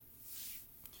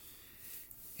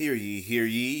Hear ye, hear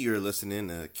ye. You're listening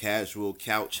to Casual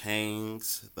Couch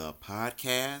Hangs, the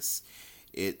podcast.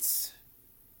 It's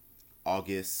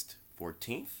August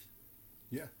 14th.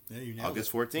 Yeah, you nailed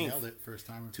August it. 14th. Nailed it first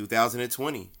time.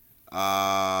 2020.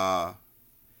 We're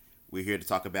here to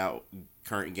talk about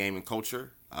current gaming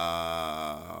culture. Mike,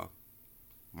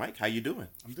 how you doing?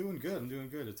 I'm doing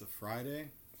good. It's a Friday.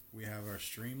 We have our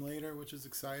stream later, which is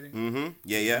exciting. Mm-hmm.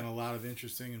 Yeah. There's been a lot of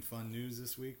interesting and fun news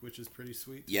this week, which is pretty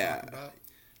sweet to talk about.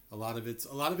 A lot of it's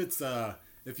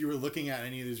if you were looking at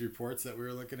any of these reports that we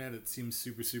were looking at, it seems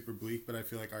super, super bleak, but I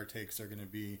feel like our takes are going to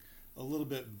be a little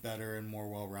bit better and more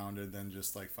well-rounded than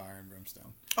just like fire and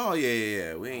brimstone. Oh,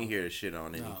 yeah. We ain't here to shit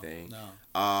on anything.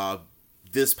 No.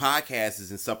 This podcast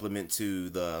is in supplement to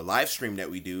the live stream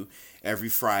that we do every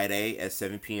Friday at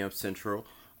 7 p.m. Central.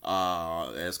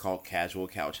 It's called Casual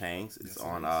Couch Hangs. It's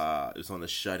on the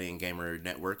Shut In Gamer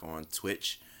Network on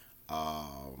Twitch.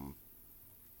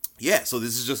 So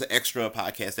this is just an extra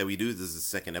podcast that we do. This is the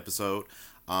second episode.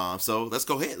 So let's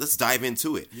go ahead. Let's dive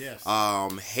into it. Yes.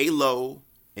 Halo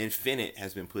Infinite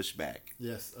has been pushed back.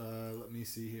 Yes. Let me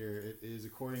see here. It is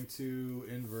according to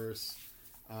Inverse.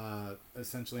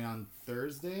 Essentially on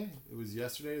Thursday. It was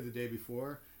yesterday or the day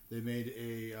before. They made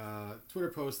a Twitter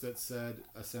post that said,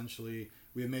 essentially,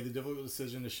 we have made the difficult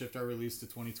decision to shift our release to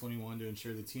 2021 to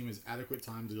ensure the team has adequate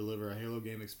time to deliver a Halo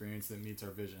game experience that meets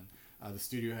our vision. The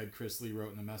studio head Chris Lee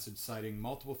wrote in a message citing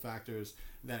multiple factors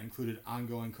that included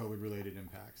ongoing COVID-related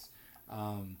impacts.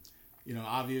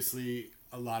 Obviously,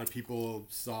 a lot of people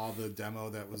saw the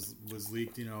demo that was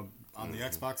leaked, on the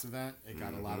Xbox event. It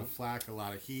got a lot of flack, a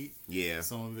lot of heat. Yeah.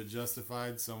 Some of it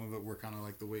justified. Some of it were kind of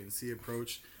like the wait-and-see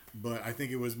approach. But I think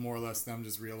it was more or less them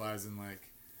just realizing, like,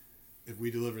 if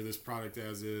we deliver this product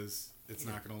as is, it's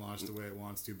not going to launch the way it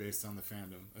wants to based on the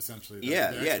fandom, essentially.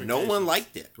 No one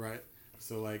liked it. Right?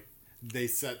 So, like, they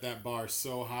set that bar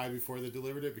so high before they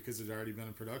delivered it because it had already been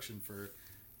in production for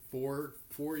four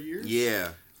years. Yeah.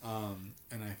 And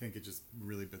I think it just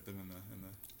really bit them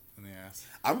in the ass.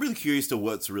 I'm really curious to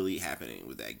what's really happening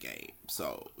with that game.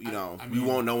 So, we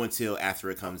won't know until after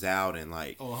it comes out and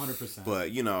like 100%. But,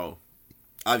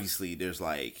 obviously there's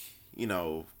like,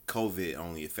 COVID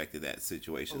only affected that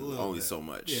situation only bit. So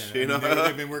much. Yeah,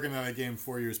 they've been working on that game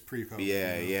 4 years pre-COVID.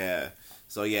 Yeah.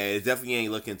 So yeah, it definitely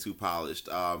ain't looking too polished.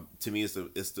 To me, it's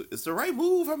the right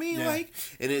move. I mean,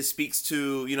 and it speaks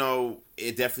to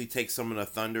it definitely takes some of the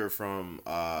thunder from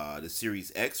the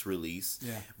Series X release.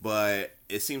 Yeah. But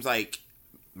it seems like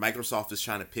Microsoft is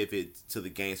trying to pivot to the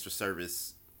games for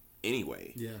service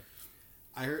anyway. Yeah.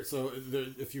 I heard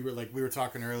if you were like we were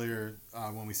talking earlier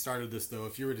when we started this though,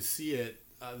 if you were to see it.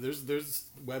 There's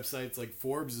websites like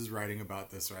Forbes is writing about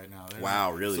this right now.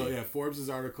 Wow, really? So yeah, Forbes'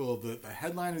 article, the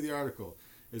headline of the article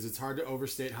is "It's hard to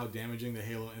overstate how damaging the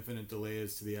Halo Infinite delay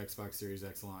is to the Xbox Series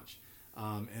X launch."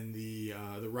 And the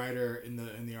writer in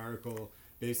the article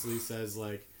basically says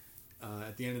like,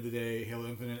 at the end of the day, Halo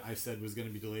Infinite I said was going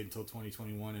to be delayed until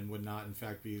 2021 and would not in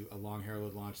fact be a long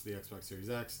heralded launch to the Xbox Series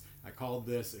X. I called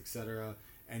this, etc.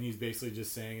 And he's basically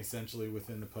just saying essentially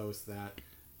within the post that.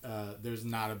 There's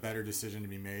not a better decision to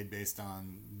be made based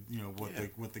on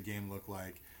what the game looked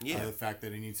like. Yeah. The fact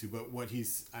that it needs to. But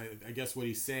I guess what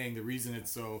he's saying, the reason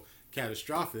it's so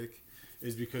catastrophic,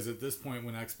 is because at this point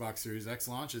when Xbox Series X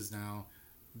launches now,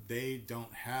 they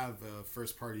don't have a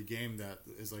first party game that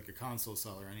is like a console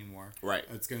seller anymore. Right.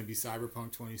 It's going to be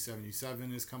Cyberpunk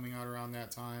 2077 is coming out around that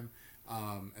time,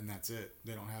 and that's it.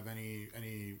 They don't have any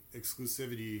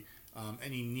exclusivity,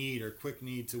 any need or quick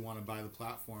need to want to buy the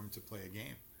platform to play a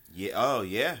game. Yeah. Oh,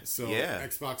 yeah. So yeah.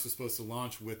 Xbox was supposed to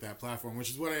launch with that platform, which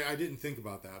is what I didn't think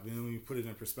about that. But then when you put it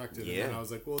in perspective, and then I was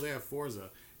like, well, they have Forza.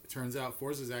 It turns out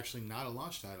Forza is actually not a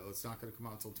launch title. It's not going to come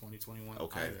out until 2021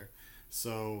 either.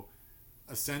 So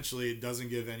essentially, it doesn't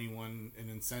give anyone an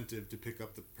incentive to pick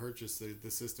up the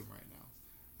system right now.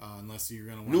 Unless you're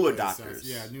going to want new to play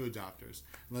adopters. New adopters.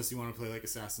 Unless you want to play like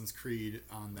Assassin's Creed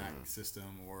on that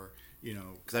system or...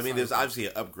 because there's obviously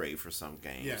an upgrade for some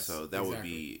games, so that exactly. would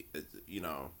be,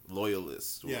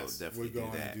 loyalists will definitely would go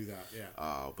do that. And do that.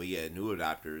 Yeah. But yeah, new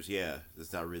adopters,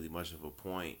 there's not really much of a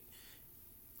point.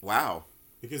 Wow.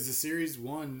 Because the Series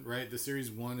 1, right? The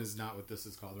Series 1 is not what this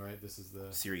is called, right? This is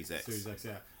the Series X. Series X,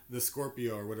 yeah. The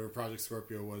Scorpio or whatever Project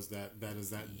Scorpio was that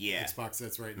is that Xbox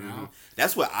that's right now.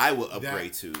 That's what I will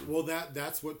upgrade to. Well,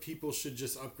 that's what people should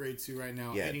just upgrade to right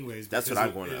now anyways. That's what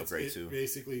I'm going to upgrade to. It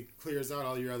basically clears out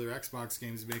all your other Xbox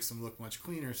games, makes them look much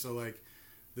cleaner. So like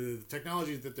the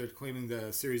technology that they're claiming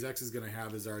the Series X is going to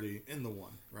have is already in the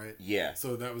one, right? Yeah.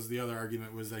 So that was the other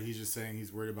argument was that he's just saying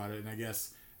he's worried about it. And I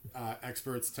guess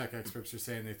tech experts are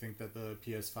saying they think that the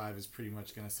PS5 is pretty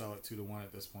much going to sell at 2-to-1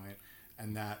 at this point.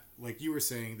 and that, like you were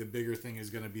saying, the bigger thing is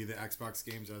going to be the Xbox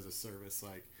games as a service.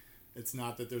 Like, it's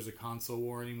not that there's a console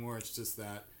war anymore. It's just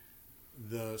that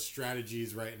the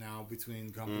strategies right now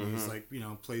between companies, like, you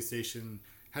know, PlayStation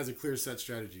has a clear set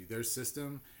strategy. Their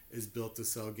system is built to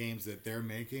sell games that they're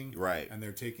making, right, and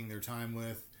they're taking their time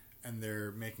with, and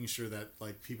they're making sure that,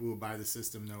 like, people who buy the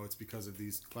system know it's because of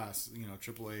these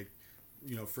AAA,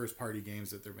 first party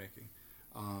games that they're making,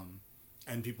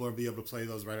 and people will be able to play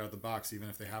those right out of the box even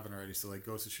if they haven't already. So like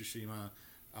Ghost of Tsushima,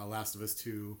 Last of Us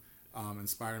 2, and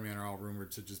Spider-Man are all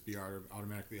rumored to just be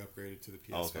automatically upgraded to the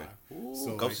PS5. Okay. Ooh,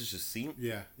 so Ghost of Tsushima.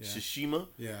 Yeah. Tsushima.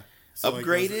 Yeah. So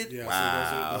Upgraded. Like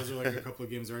wow. So those are like a couple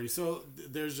of games already. So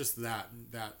there's just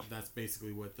that's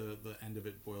basically what the end of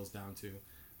it boils down to.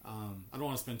 I don't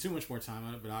want to spend too much more time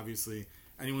on it, but obviously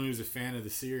anyone who's a fan of the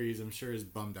series, I'm sure, is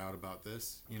bummed out about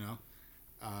this. You know,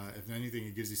 if anything,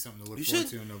 it gives you something to look forward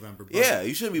to in November. Yeah,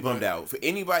 you shouldn't be bummed out. For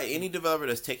any developer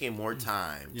that's taking more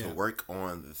time to work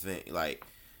on the thing, like,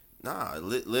 nah,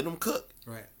 let them cook.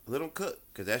 Right. Let them cook,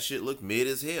 because that shit looked mid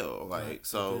as hell. Like, right.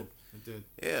 So. It did.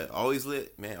 Yeah, always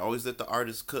let the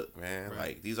artists cook, man. Right.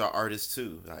 Like, these are artists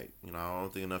too. Like, you know, I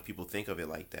don't think enough people think of it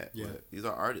like that. Yeah. But these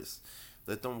are artists.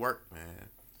 Let them work, man.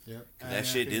 Yep. That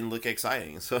shit didn't look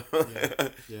exciting. So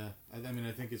yeah. I mean,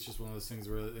 I think it's just one of those things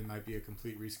where it might be a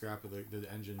complete re-scrap of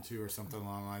the engine too, or something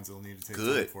along the lines they'll need to take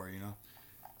time for. You know,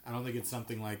 I don't think it's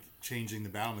something like changing the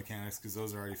battle mechanics, because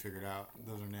those are already figured out.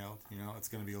 Those are nailed. You know, it's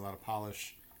going to be a lot of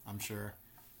polish, I'm sure,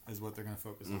 is what they're going to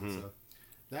focus on. So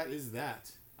that is that.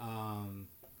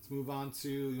 Let's move on to,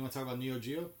 you want to talk about Neo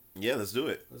Geo? Yeah, let's do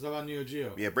it. Let's talk about Neo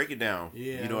Geo. Yeah, break it down.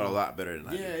 Yeah, you know it a lot better than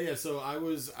I do. Yeah. So I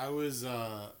was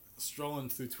strolling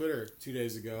through Twitter 2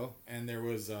 days ago, and there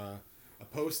was a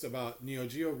post about Neo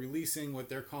Geo releasing what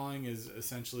they're calling is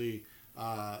essentially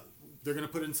they're going to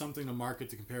put in something to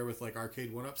market to compare with like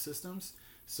Arcade 1-Up systems.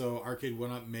 So Arcade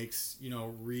 1-Up makes,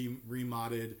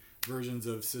 remodded versions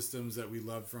of systems that we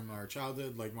loved from our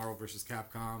childhood, like Marvel vs.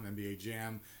 Capcom, NBA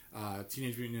Jam,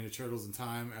 Teenage Mutant Ninja Turtles in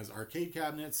Time as arcade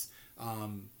cabinets,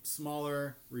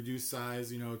 smaller, reduced size,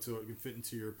 to fit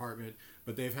into your apartment.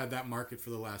 But they've had that market for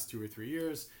the last 2 or 3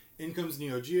 years. In comes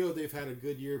Neo Geo. They've had a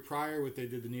good year prior with they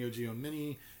did the Neo Geo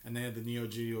Mini, and they had the Neo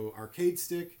Geo Arcade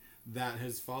Stick that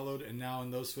has followed. And now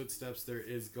in those footsteps, there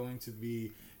is going to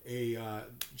be a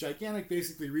gigantic,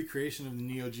 basically, recreation of the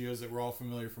Neo Geos that we're all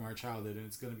familiar from our childhood, and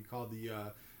it's going to be called the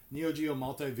Neo Geo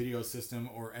Multi-Video System,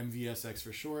 or MVSX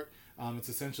for short. It's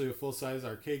essentially a full-size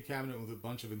arcade cabinet with a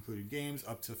bunch of included games,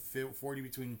 up to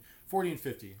between 40 and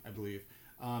 50, I believe.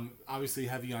 Obviously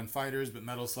heavy on fighters, but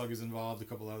Metal Slug is involved, a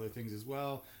couple other things as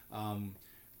well.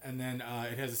 And then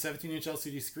it has a 17-inch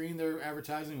LCD screen they're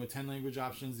advertising with 10 language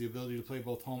options, the ability to play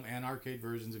both home and arcade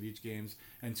versions of each games,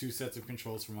 and 2 sets of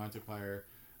controls for multiplayer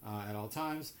at all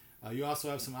times. You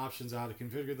also have some options on how to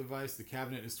configure the device. The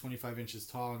cabinet is 25 inches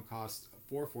tall and costs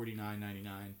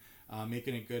 $449.99,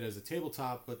 making it good as a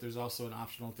tabletop, but there's also an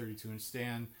optional 32-inch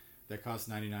stand that costs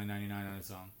 $99.99 on its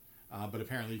own. But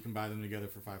apparently you can buy them together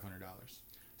for $500.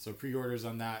 So pre-orders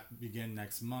on that begin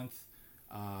next month,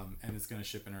 and it's going to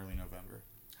ship in early November.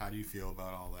 How do you feel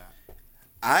about all that?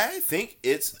 I think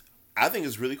it's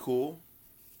really cool.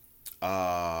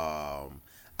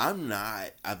 I'm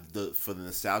not for the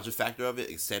nostalgia factor of it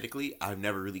aesthetically. I've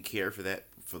never really cared for that,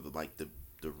 for the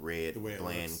red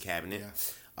bland cabinet.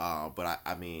 Yeah. But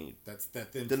I mean, that's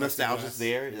that thin the nostalgia's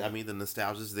there. Yeah. I mean, the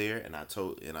nostalgia's there, and I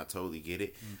totally get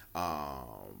it.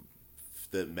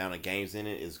 The amount of games in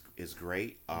it is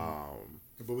great.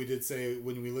 But we did say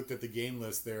when we looked at the game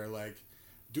list, there are like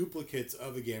duplicates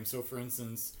of the game. So for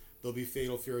instance, there'll be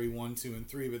Fatal Fury 1, 2, and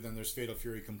 3, but then there's Fatal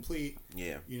Fury Complete.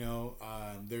 Yeah.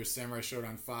 There's Samurai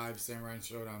Showdown 5, Samurai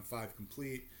Showdown 5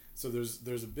 Complete. So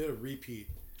there's a bit of repeat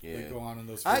that go on in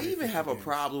those. I even have a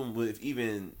problem with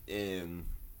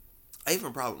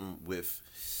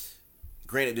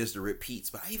granted there's the repeats,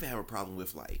 but I even have a problem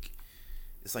with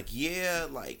it's I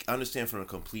understand from a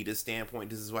completist standpoint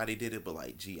this is why they did it, but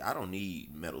I don't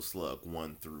need Metal Slug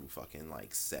 1 through fucking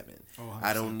 7. Oh,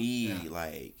 I don't need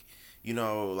I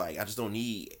just don't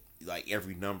need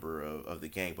every number of the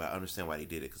game, but I understand why they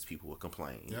did it, because people would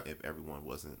complain if everyone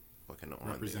wasn't fucking on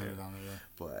represented there. On it,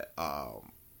 But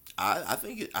I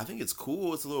think it's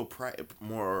cool. It's a little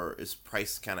it's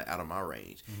priced kind of out of my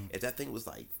range. Mm-hmm. If that thing was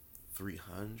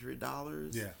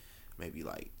 $300, maybe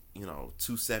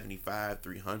 $275,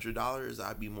 $300,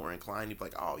 I'd be more inclined to be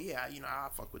like, oh yeah, I'll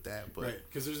fuck with that. But right,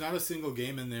 because there's not a single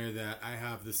game in there that I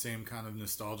have the same kind of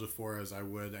nostalgia for as I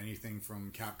would anything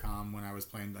from Capcom when I was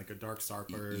playing a Dark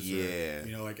Starkers,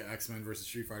 or like X-Men versus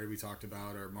Street Fighter we talked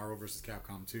about, or Marvel versus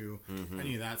Capcom 2,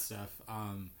 any of that stuff.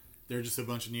 they're just a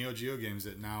bunch of Neo Geo games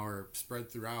that now are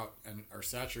spread throughout and are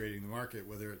saturating the market.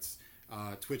 Whether it's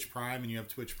Twitch Prime and you have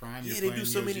Twitch Prime, Yeah, you're they playing do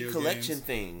so Neo many Geo collection games,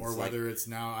 things. or whether it's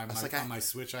now on like my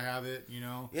Switch, I have it.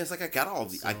 Yeah, it's like I got all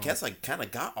these. I guess I kind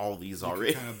of got all these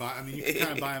already. You can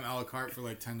kind of buy them a la carte for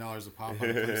like $10 a pop on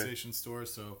the PlayStation Store.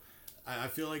 So I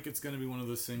feel like it's going to be one of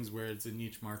those things where it's a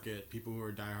niche market, people who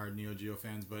are diehard Neo Geo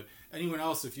fans. But anyone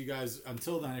else, if you guys,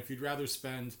 until then, if you'd rather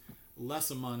spend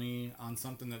less of money on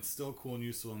something that's still cool and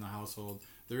useful in the household,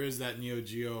 there is that Neo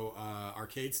Geo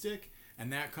arcade stick.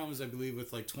 And that comes, I believe,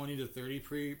 with like 20 to 30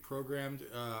 pre-programmed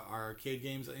arcade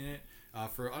games in it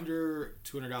for under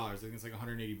 $200. I think it's like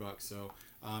 $180. So,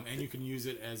 and you can use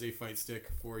it as a fight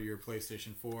stick for your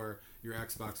PlayStation 4, your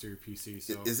Xbox, or your PC.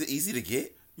 So, is it easy to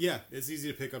get? Yeah, it's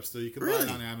easy to pick up still. You can buy it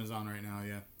on Amazon right now.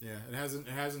 Yeah. It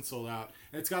hasn't sold out,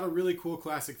 and it's got a really cool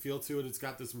classic feel to it. It's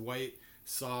got this white,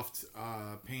 soft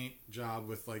paint job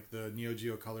with like the Neo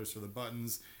Geo colors for the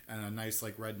buttons and a nice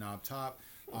like red knob top.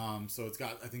 So it's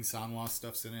got, I think, Sanwa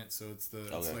stuff's in it, so it's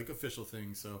like official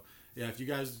thing. So yeah, if you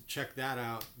guys check that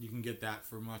out, you can get that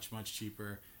for much, much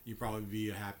cheaper. You'd probably be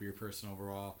a happier person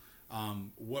overall.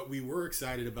 What we were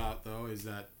excited about though is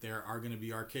that there are going to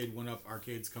be Arcade 1-Up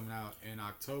arcades coming out in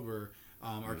October.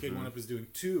 Arcade 1-Up is doing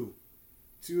two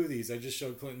of these. I just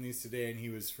showed Clinton these today, and he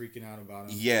was freaking out about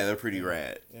them. Yeah, they're pretty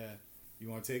rad. Yeah. You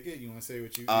want to take it? You want to say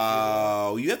what you?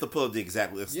 You have to pull up the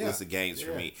exact list of games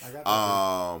for me. I got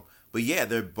that. But yeah,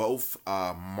 they're both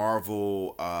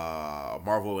Marvel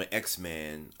and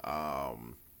X-Men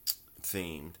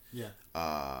themed.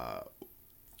 Yeah.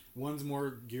 One's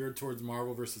more geared towards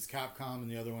Marvel versus Capcom, and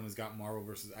the other one has got Marvel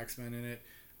versus X-Men in it.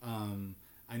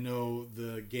 I know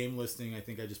the game listing. I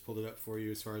think I just pulled it up for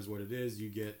you as far as what it is. You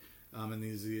get, and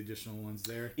these are the additional ones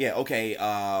there. Yeah. Okay.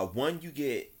 One, you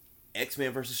get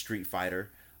X-Men versus Street Fighter,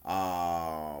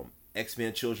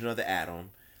 X-Men Children of the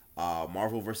Atom,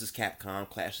 Marvel vs. Capcom,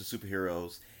 Clash of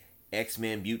Superheroes,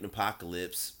 X-Men Mutant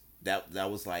Apocalypse. That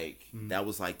was like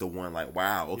the one, like,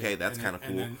 wow, okay, that's kind of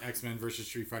cool. And then X-Men vs.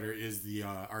 Street Fighter is the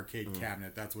arcade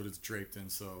cabinet. That's what it's draped in.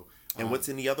 So and what's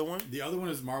in the other one? The other one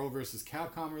is Marvel vs.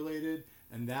 Capcom related,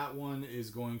 and that one is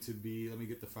going to be, let me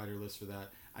get the fighter list for that.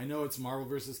 I know it's Marvel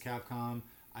vs. Capcom.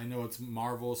 I know it's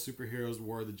Marvel Superheroes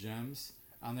War of the Gems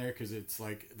on there, because it's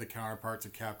like the counterpart to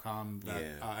Capcom, that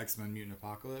X-Men Mutant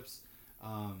Apocalypse.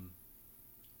 Let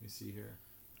me see here.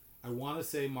 I want to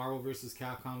say Marvel vs.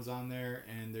 Capcom's on there,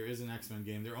 and there is an X-Men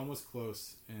game. They're almost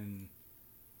close in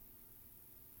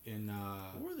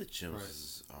War of the Gems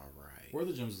is alright. War of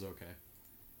the Gems is okay.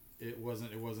 It wasn't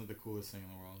the coolest thing in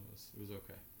the world. It was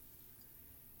okay.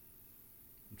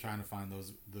 I'm trying to find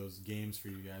those games for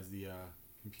you guys. The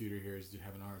computer here is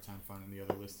having a hard time finding the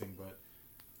other listing, but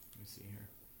let me see here.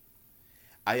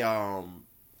 I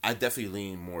definitely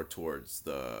lean more towards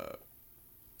the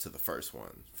first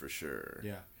one for sure.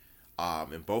 Yeah.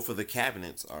 And both of the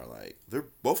cabinets are like,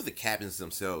 both of the cabinets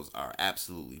themselves are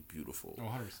absolutely beautiful. Oh,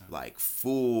 100%. Like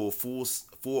full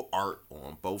art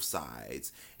on both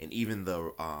sides, and even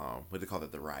the what do they call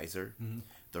it, the riser. Mm-hmm.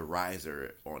 The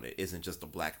riser on it isn't just a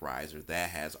black riser. That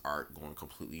has art going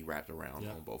completely wrapped around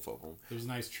on both of them. There's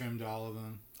nice trim to all of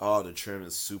them. Oh, the trim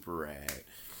is super rad.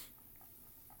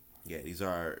 Yeah, these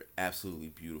are absolutely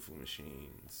beautiful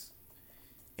machines,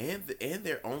 and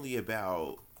they're only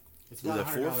about. It's about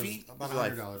 $4 feet. About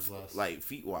 $100 less. Like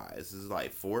feet wise, is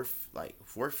like 4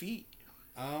 feet.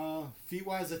 Feet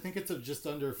wise, I think it's just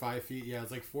under 5 feet. Yeah,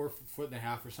 it's like 4.5 feet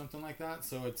or something like that.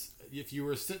 So it's, if you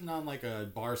were sitting on like a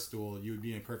bar stool, you would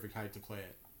be in perfect height to play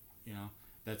it. You know,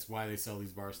 that's why they sell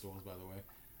these bar stools, by the way.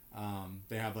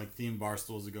 They have like themed bar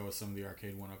stools to go with some of the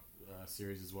Arcade 1-Up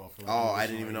series as well. For like I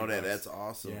didn't even know that. That's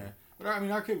awesome. Yeah. But I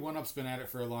mean, Arcade 1-Up's been at it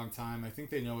for a long time. I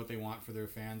think they know what they want for their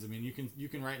fans. I mean, you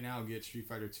can right now get Street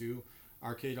Fighter 2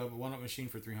 Arcade 1-Up machine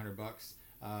for $300.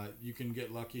 You can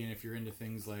get lucky, and if you're into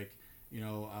things like,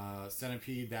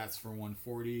 Centipede, that's for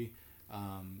 $140.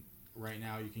 Right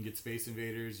now, you can get Space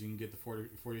Invaders. You can get the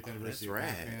 40th anniversary of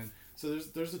Pac-Man. So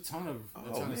there's a ton of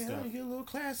stuff. You get a little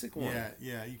classic one.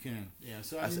 Yeah, you can. Yeah,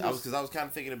 so I was kind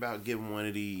of thinking about getting one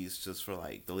of these just for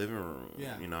like the living room.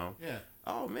 Yeah, Yeah.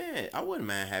 Oh man, I wouldn't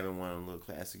mind having one of them little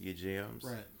classic gems.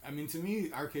 Right. I mean, to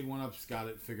me, Arcade 1-Up's got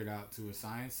it figured out to a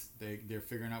science. They're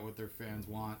figuring out what their fans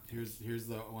want. Here's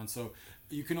the one. So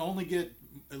you can only get.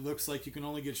 It looks like you can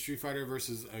only get Street Fighter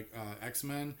versus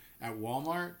X-Men at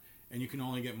Walmart, and you can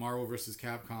only get Marvel versus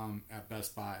Capcom at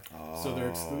Best Buy. Oh. So they're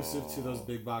exclusive to those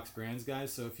big box brands,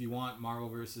 guys. So if you want Marvel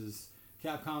versus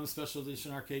Capcom Special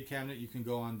Edition arcade cabinet, you can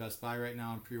go on Best Buy right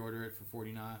now and pre-order it for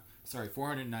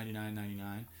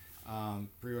 $499.99.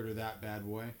 Pre-order that bad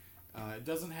boy. It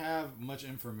doesn't have much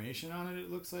information on it,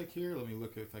 it looks like here. Let me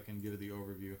look if I can give it the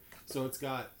overview. So it's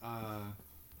got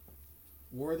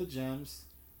War of the Gems,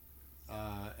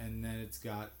 and then it's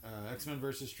got X-Men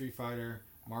versus Street Fighter,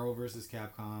 Marvel versus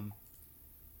Capcom.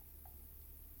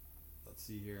 Let's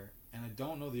see here. And I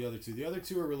don't know the other two. The other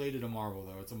two are related to Marvel,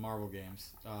 though. It's a Marvel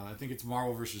games. I think it's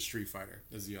Marvel versus Street Fighter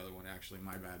is the other one, actually.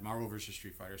 My bad. Marvel versus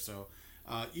Street Fighter. So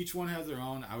each one has their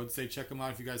own. I would say check them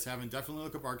out if you guys haven't. Definitely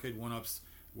look up Arcade 1UP's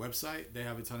website. They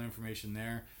have a ton of information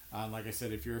there. Like I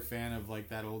said, if you're a fan of like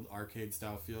that old arcade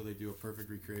style feel, they do a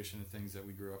perfect recreation of things that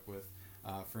we grew up with.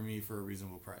 For me, for a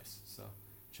reasonable price. So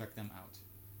check them out.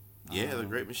 Yeah, they're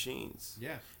great machines.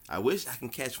 Yeah. I wish I can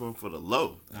catch one for the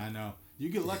low. I know. You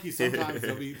get lucky sometimes.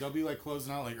 they'll be like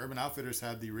closing out. Like Urban Outfitters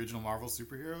had the original Marvel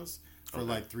superheroes for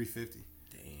like $350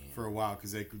 for a while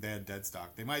because they had dead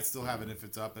stock. They might still have it if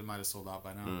it's up. It might have sold out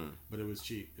by now, but it was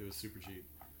cheap. It was super cheap.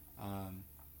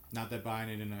 Not that buying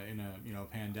it in a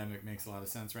pandemic makes a lot of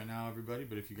sense right now, everybody.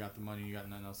 But if you got the money, you got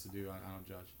nothing else to do. I don't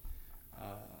judge.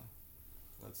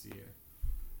 Let's see here.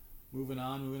 Moving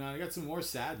on. I got some more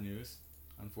sad news,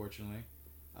 unfortunately.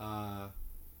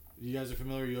 You guys are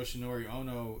familiar with Yoshinori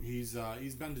Ono. He's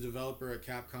been the developer at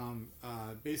Capcom.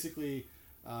 Basically,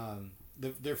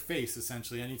 their face,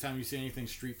 essentially. Anytime you see anything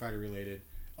Street Fighter related,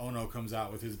 Ono comes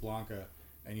out with his Blanca,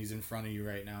 and he's in front of you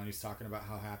right now, and he's talking about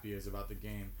how happy he is about the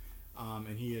game.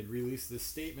 And he had released this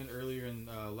statement earlier in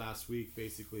last week,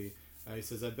 basically. He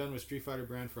says, I've been with Street Fighter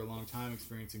brand for a long time,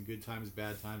 experiencing good times,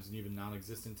 bad times, and even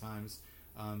non-existent times,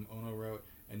 Ono wrote.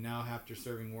 And now, after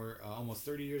serving almost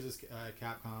 30 years at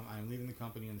Capcom, I am leaving the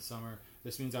company in the summer.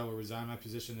 This means I will resign my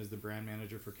position as the brand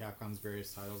manager for Capcom's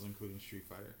various titles, including Street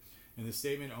Fighter. In the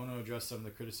statement, Ono addressed some of the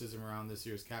criticism around this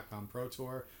year's Capcom Pro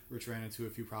Tour, which ran into a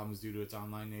few problems due to its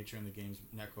online nature and the game's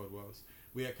netcode woes.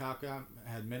 We at Capcom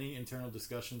had many internal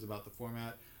discussions about the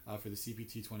format for the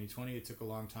CPT 2020. It took a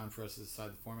long time for us to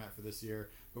decide the format for this year,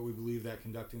 but we believe that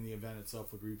conducting the event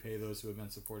itself would repay those who have been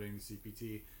supporting the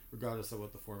CPT, regardless of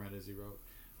what the format is, he wrote.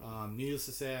 Needless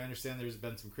to say, I understand there's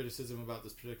been some criticism about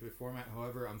this particular format.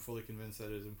 However, I'm fully convinced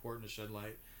that it is important to shed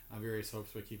light on various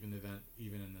hopes by keeping the event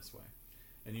even in this way.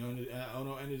 And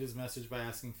Ono ended his message by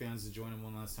asking fans to join him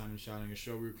one last time and shouting a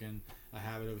Shoryuken, a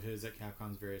habit of his at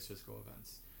Capcom's various physical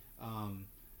events.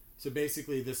 So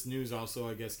basically, this news also,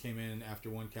 I guess, came in after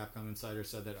one Capcom insider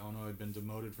said that Ono had been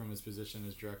demoted from his position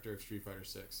as director of Street Fighter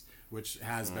 6, which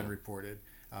has been reported.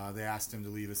 They asked him to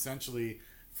leave. Essentially,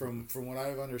 from what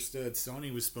I've understood,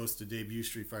 Sony was supposed to debut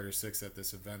Street Fighter 6 at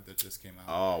this event that just came out.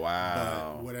 Oh,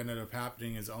 wow. But what ended up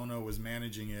happening is Ono was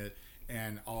managing it,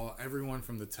 and everyone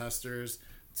from the testers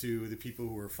to the people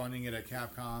who were funding it at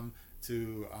Capcom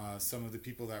to some of the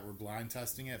people that were blind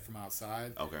testing it from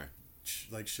outside. Okay.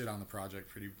 Shit on the project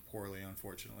pretty poorly,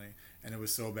 unfortunately. And it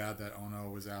was so bad that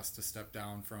Ono was asked to step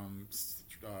down from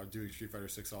doing Street Fighter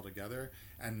 6 altogether.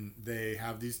 And they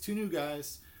have these two new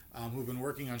guys who've been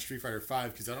working on Street Fighter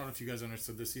 5, because I don't know if you guys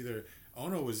understood this either.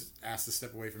 Ono was asked to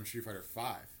step away from Street Fighter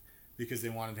 5 because they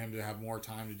wanted him to have more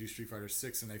time to do Street Fighter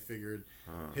 6, and they figured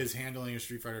his handling of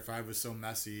Street Fighter 5 was so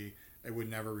messy it would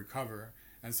never recover.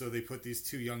 And so they put these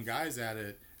two young guys at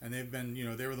it, and they've been,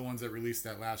 they were the ones that released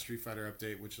that last Street Fighter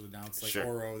update, which announced like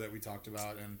Oro that we talked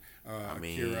about, and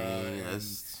Akira,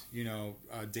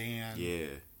 and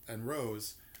Dan, and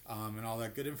Rose, and all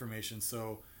that good information.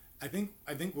 So I think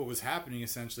what was happening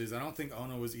essentially is I don't think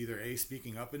Ono was either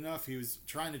speaking up enough. He was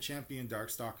trying to champion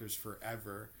Darkstalkers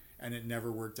forever, and it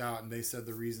never worked out. And they said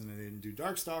the reason they didn't do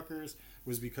Darkstalkers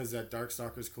was because that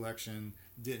Darkstalkers collection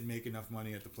didn't make enough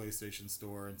money at the PlayStation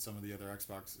Store and some of the other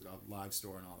Xbox Live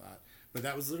Store and all that. But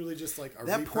that was literally just like a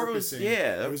that repurposing. Port was,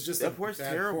 it was just that port's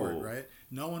terrible, port, right?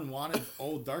 No one wanted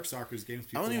old Darkstalkers games.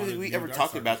 I don't even think we ever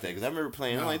talked about that because I remember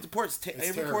playing. No, I'm like, the port's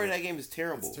every port of that game is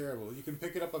terrible. It's terrible. You can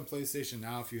pick it up on PlayStation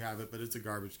now if you have it, but it's a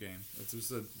garbage game. It's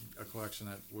just a collection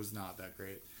that was not that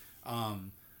great.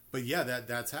 But yeah,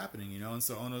 that's happening, and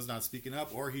so Ono's not speaking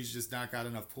up, or he's just not got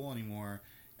enough pull anymore,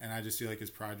 and I just feel like his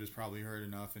pride was probably hurt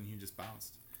enough, and he just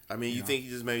bounced. I mean, you think he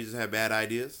just maybe had bad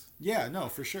ideas? Yeah, no,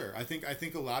 for sure. I think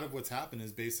a lot of what's happened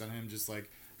is based on him just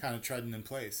like kind of treading in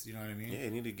place. You know what I mean? Yeah,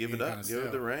 you need to give it up, give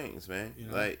it the reins, man.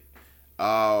 Like,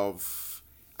 I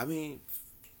mean,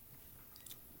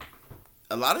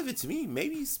 a lot of it to me,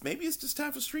 maybe it's just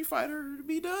time for Street Fighter to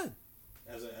be done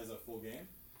as a full game.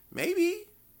 Maybe.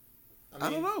 I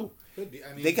don't know. Could be.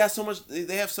 I mean, they got so much.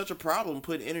 They have such a problem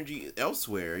putting energy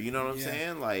elsewhere. You know what I'm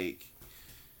saying? Like,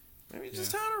 maybe it's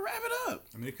just time to wrap it up.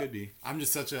 I mean, it could be. I'm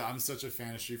such a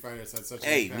fan of Street Fighter. It's had such.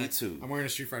 Me too. I'm wearing a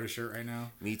Street Fighter shirt right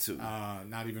now. Me too.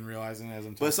 Not even realizing it as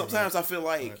I'm talking. But sometimes I feel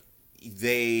like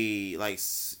they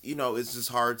it's just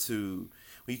hard to.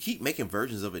 when you keep making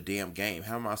versions of a damn game,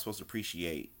 how am I supposed to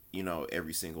appreciate,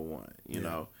 every single one? You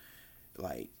know,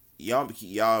 like y'all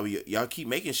keep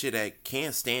making shit that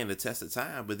can stand the test of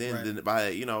time, but then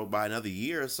by another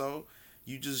year or so,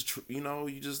 you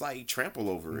just like trample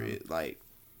over it. Like,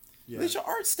 let your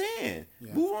art stand.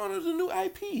 Move on to the new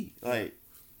IP. Like.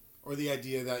 Or the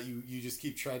idea that you just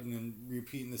keep treading and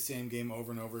repeating the same game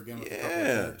over and over again with a couple of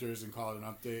characters and call it an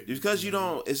update. Because you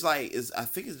don't, it's like, I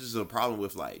think it's just a problem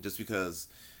with, like, just because,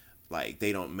 like,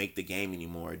 they don't make the game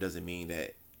anymore, it doesn't mean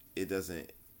that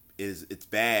it's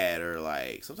bad, or,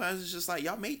 like, sometimes it's just like,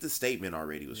 y'all made the statement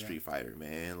already with Street Fighter,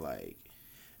 man. Like,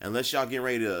 unless y'all getting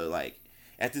ready to, like,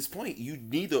 at this point, you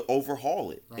need to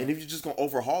overhaul it. Right. And if you're just going to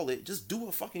overhaul it, just do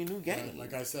a fucking new game.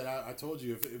 Like I said, I told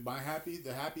you, if the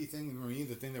happy thing for me,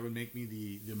 the thing that would make me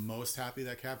the most happy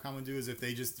that Capcom would do is if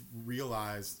they just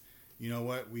realized, you know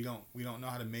what, we don't know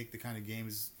how to make the kind of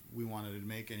games we wanted to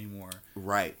make anymore.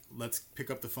 Right. Let's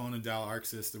pick up the phone and dial Arc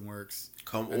System Works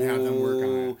and have them work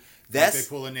on it. That's like they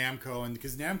pull a Namco, and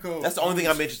because Namco, that's the only thing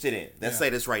I'm interested in. Let's say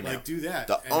this right now. Like, do that.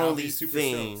 The only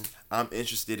thing I'm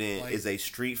interested in is a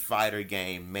Street Fighter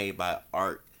game made by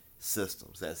Arc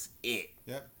Systems. That's it.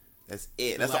 Yep. That's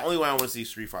it. That's the only way I want to see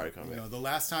Street Fighter come back. The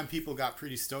last time people got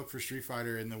pretty stoked for Street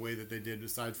Fighter in the way that they did,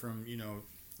 aside from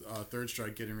Third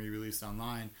Strike getting re-released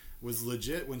online, was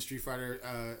legit when Street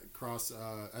Fighter crossed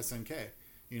SNK,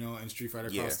 and Street Fighter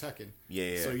crossed Tekken.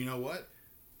 Yeah. So you know what?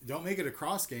 Don't make it a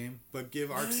cross game, but give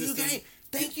Arc System.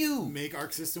 Thank you. Make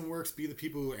Arc System Works be the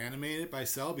people who animate it by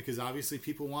Cell, because obviously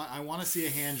people want. I want to see a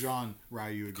hand drawn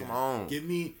Ryu again. Come on. Give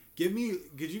me.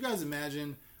 Could you guys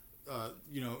imagine?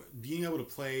 Being able to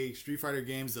play Street Fighter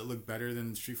games that look better than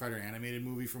the Street Fighter animated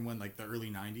movie from when, like, the early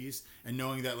 90s, and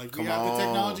knowing that, like, we have the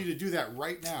technology to do that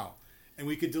right now, and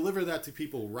we could deliver that to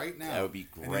people right now. That would be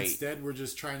great. And instead, we're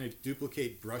just trying to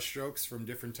duplicate brushstrokes from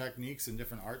different techniques and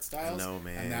different art styles. I know,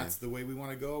 man. And that's the way we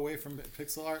want to go away from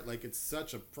pixel art. Like, it's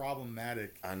such a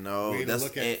problematic way to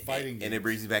look at fighting games. And it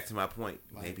brings me back to my point.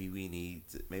 Like, maybe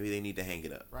they need to hang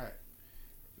it up. Right.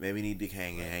 Maybe we need to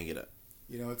hang it up.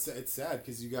 It's sad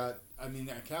because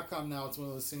at Capcom now, it's one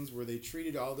of those things where they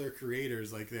treated all their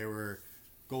creators like they were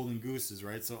golden gooses,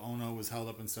 right? So Ono was held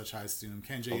up in such high esteem.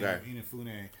 Kenji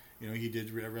Inafune, he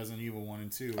did Resident Evil 1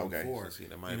 and 2 and 4. So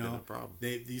that might have been a problem.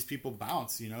 These people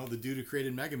bounce, the dude who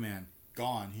created Mega Man,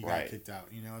 gone. He got kicked out.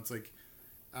 It's like,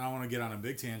 I don't want to get on a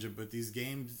big tangent, but these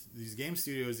game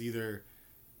studios either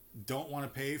don't want to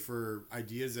pay for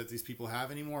ideas that these people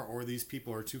have anymore, or these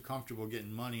people are too comfortable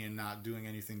getting money and not doing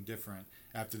anything different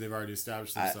after they've already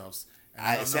established themselves.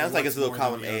 It sounds like it's a little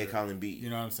column A and column B. You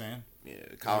know what I'm saying? Yeah,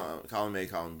 column A,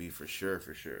 column B for sure.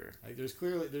 Like, there's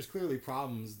clearly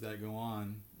problems that go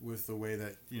on with the way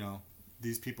that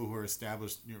these people who are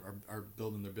established are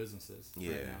building their businesses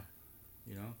right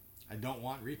now. I don't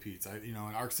want repeats. And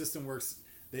Arc System Works,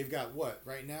 they've got what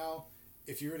right now.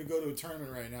 If you were to go to a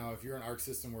tournament right now, if you're an Arc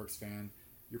System Works fan,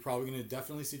 you're probably going to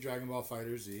definitely see Dragon Ball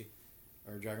FighterZ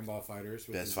or Dragon Ball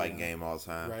FighterZ. Best fighting game all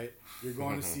time. Right. You're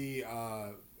going to see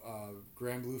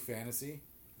Grand Blue Fantasy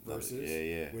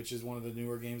Versus, which is one of the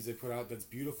newer games they put out that's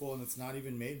beautiful, and it's not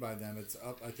even made by them. It's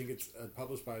up. I think it's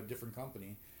published by a different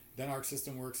company. Then Arc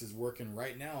System Works is working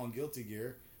right now on Guilty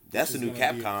Gear. That's the new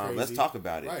Capcom. Let's talk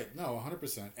about it. Right. No,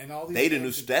 100%. And all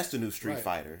these that's the new Street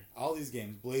Fighter. All these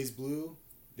games. Blaze Blue,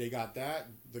 they got that.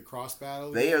 The cross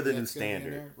battle. They are the new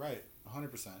standard. Right.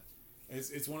 100%.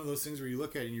 It's one of those things where you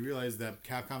look at it and you realize that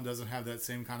Capcom doesn't have that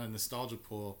same kind of nostalgia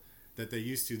pull that they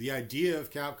used to. The idea of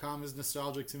Capcom is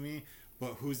nostalgic to me,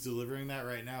 but who's delivering that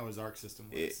right now is Arc System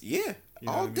Works.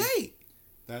 All day.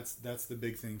 That's the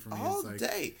big thing for me. All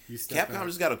day. Capcom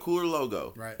just got a cooler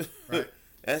logo. Right.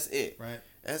 That's it. Right.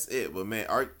 That's it. But man,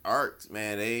 Arc,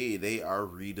 man, they are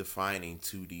redefining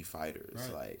 2D fighters,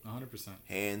 right. like 100%,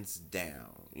 hands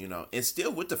down. And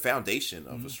still with the foundation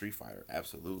of a Street Fighter,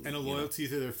 absolutely, and a loyalty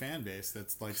to their fan base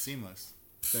that's like seamless.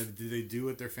 That they do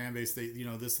with their fan base. They,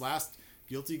 this last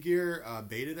Guilty Gear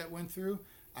beta that went through,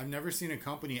 I've never seen a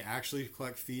company actually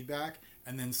collect feedback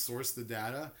and then source the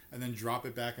data and then drop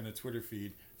it back in a Twitter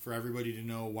feed for everybody to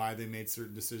know why they made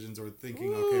certain decisions, or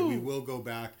thinking, okay, we will go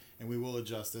back and we will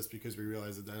adjust this because we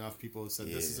realize that enough people have said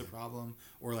this is a problem,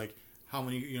 or like, how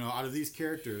many, out of these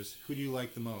characters, who do you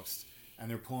like the most? And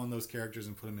they're pulling those characters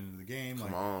and putting them into the game.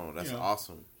 Come on, that's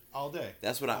awesome. All day.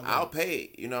 That's what I'll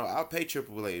pay. I'll pay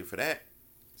AAA for that,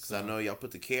 because I know y'all put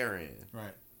the care in.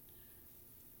 Right.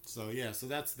 So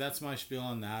that's my spiel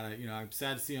on that. I'm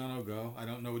sad to see Ono go. I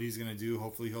don't know what he's gonna do.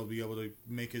 Hopefully he'll be able to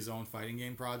make his own fighting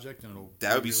game project, and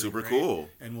that would be really super great. Cool.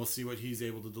 And we'll see what he's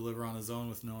able to deliver on his own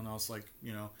with no one else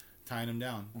tying him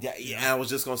down. Yeah. I was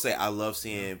just gonna say, I love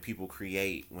seeing people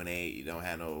create when they don't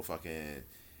have no fucking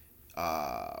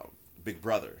Big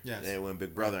Brother. Yes. And when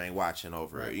Big Brother ain't watching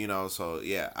over Right. it, you know. So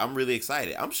yeah, I'm really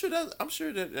excited. I'm sure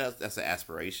that's an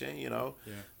aspiration, you know.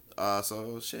 Yeah.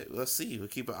 So shit, let's see. We'll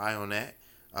keep an eye on that.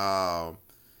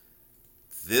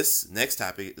 This next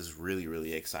topic is really,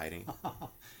 really exciting.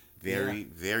 Very,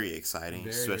 very exciting,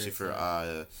 Very, especially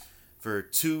very for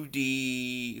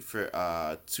 2D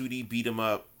beat 'em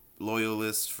up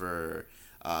loyalists, for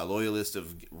loyalists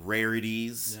of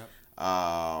rarities. Yep.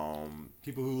 Um,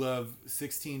 People who love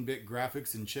 16-bit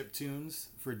graphics and chip tunes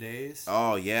for days.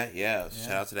 oh yeah.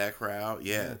 Shout out to that crowd.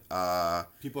 Yeah.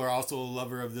 People are also a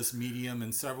lover of this medium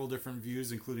in several different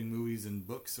views, including movies and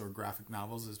books or graphic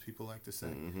novels, as people like to say.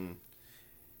 Mm-hmm.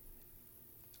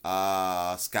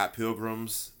 Scott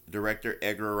Pilgrim's director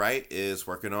Edgar Wright is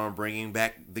working on bringing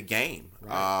back the game.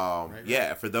 Right.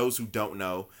 Yeah, for those who don't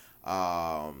know,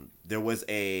 there was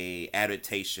a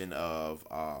adaptation of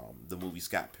the movie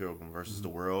Scott Pilgrim versus the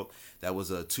World. That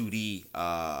was a 2D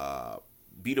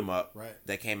beat 'em up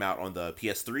that came out on the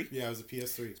PS3. Yeah, it was a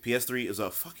PS3. PS3 is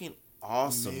a fucking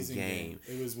awesome Amazing game.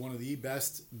 It was one of the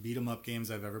best beat 'em up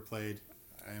games I've ever played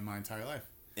in my entire life.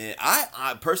 And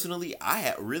I personally, I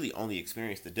had really only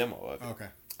experienced the demo of it. Okay.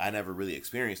 I never really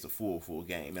experienced the full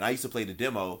game, and I used to play the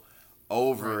demo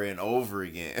over and over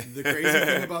again. The crazy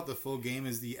thing about the full game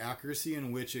is the accuracy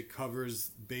in which it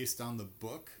covers based on the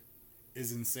book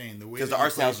is insane. The way because the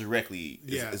art style is directly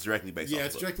based. Yeah, it's directly based. it's off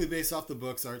the book. directly based off the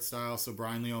book's art style. So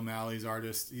Brian Lee O'Malley's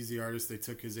artist, he's the artist. They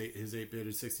took his 8-bit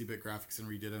or 60-bit graphics and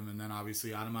redid them, and then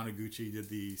obviously Adam Mataguchi did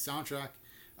the soundtrack.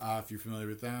 If you're familiar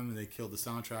with them, and they killed the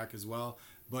soundtrack as well.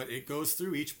 But it goes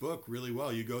through each book really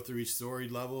well. You go through each story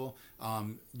level.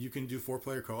 You can do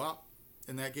 4-player co-op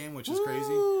in that game, which is crazy.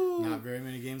 Not very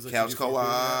many games like Couch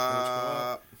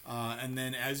co-op. And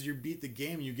then as you beat the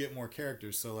game, you get more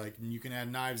characters. So like you can add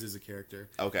Knives as a character.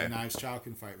 Okay. And Knives Chow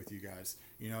can fight with you guys.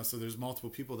 You know, so there's multiple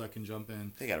people that can jump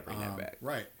in. They gotta bring that back.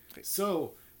 Right.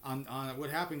 So on what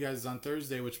happened, guys, is on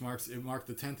Thursday, which marked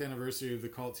the 10th anniversary of the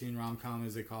cult teen rom-com,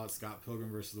 as they call it, Scott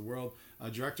Pilgrim vs. the World.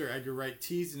 Director Edgar Wright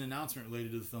teased an announcement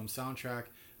related to the film's soundtrack,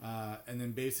 and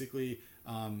then basically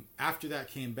after that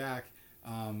came back,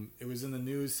 it was in the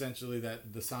news essentially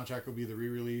that the soundtrack will be the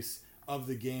re-release of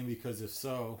the game, because if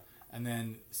so, and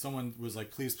then someone was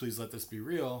like, please let this be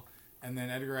real, and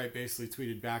then Edgar Wright basically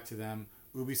tweeted back to them,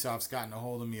 Ubisoft's gotten a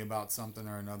hold of me about something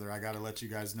or another. I got to let you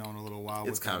guys know in a little while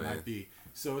what that might be.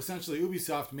 So essentially,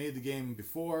 Ubisoft made the game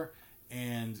before,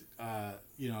 and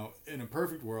in a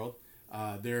perfect world,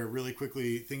 they're really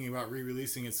quickly thinking about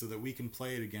re-releasing it so that we can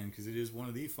play it again, because it is one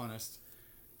of the funnest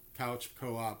couch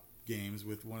co-op games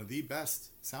with one of the best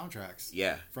soundtracks.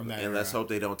 Yeah, from that. And era. let's hope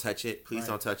they don't touch it. Please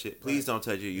don't touch it. Please don't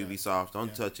touch it, Ubisoft.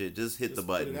 Don't touch it. Just hit the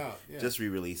button. Put it out. Yeah. Just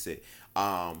re-release it.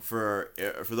 For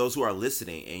those who are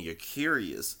listening and you're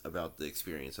curious about the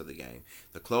experience of the game,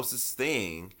 the closest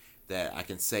thing that I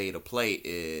can say to play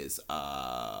is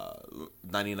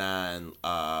 99.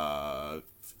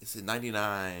 Is it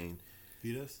 99?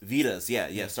 Vitas,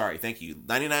 yeah. Sorry, thank you.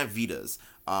 99 Vitas.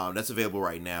 That's available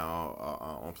right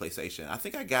now on PlayStation. I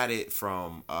think I got it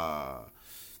from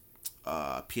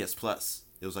PS Plus.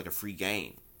 It was like a free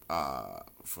game for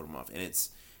the month, and it's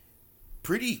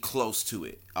pretty close to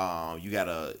it. You got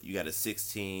a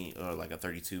 16 or like a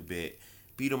 32-bit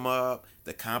beat 'em up.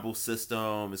 The combo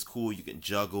system is cool. You can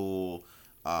juggle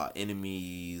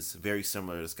enemies, very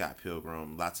similar to Scott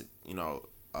Pilgrim. Lots of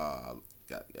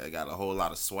got a whole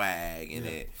lot of swag in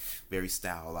it, very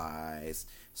stylized.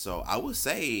 So I would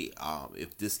say,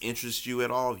 if this interests you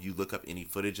at all, if you look up any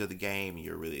footage of the game and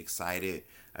you're really excited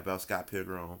about Scott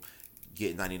Pilgrim,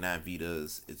 get 99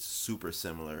 Vitas. It's super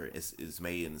similar. It's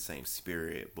made in the same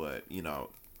spirit, but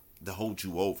to hold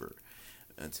you over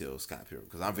until Scott Pilgrim,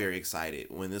 because I'm very excited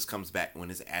when this comes back. When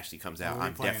this actually comes out,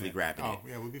 I'm definitely grabbing it.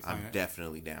 Yeah, we'll be playing it. I'm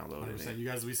definitely downloading 100%. it. You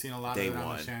guys will be seeing a lot of it on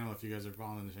one. the channel. If you guys are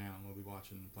following the channel, we'll be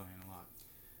watching and playing a lot.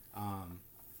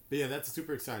 But yeah, that's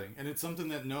super exciting, and it's something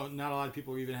that not a lot of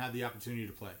people even had the opportunity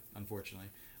to play, unfortunately.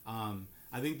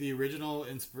 I think the original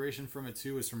inspiration from it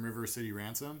too is from River City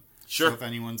Ransom. Sure. So if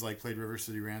anyone's played River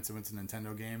City Ransom, it's a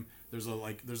Nintendo game. There's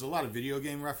a lot of video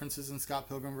game references in Scott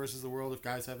Pilgrim vs. the World. If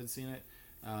guys haven't seen it,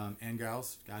 and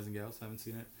guys and gals haven't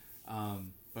seen it,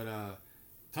 but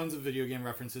tons of video game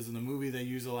references in the movie. They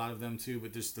use a lot of them too,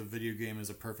 but just the video game is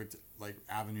a perfect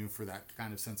avenue for that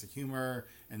kind of sense of humor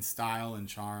and style and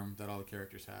charm that all the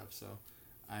characters have. So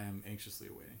I am anxiously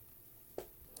awaiting.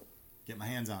 Get my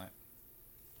hands on it.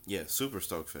 Yeah, super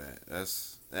stoked for that. That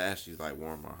actually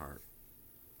warmed my heart.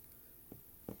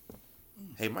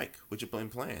 Hey Mike, what you been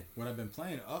playing? What I've been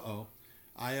playing?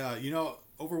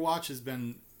 Overwatch has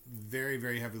been very,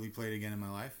 very heavily played again in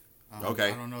my life.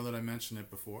 Okay. I don't know that I mentioned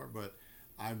it before, but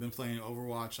I've been playing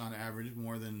Overwatch on average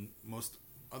more than most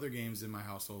other games in my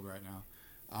household right now.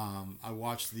 I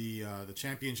watched the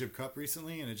Championship Cup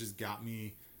recently, and it just got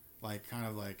me kind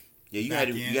of yeah. You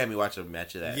had me watch a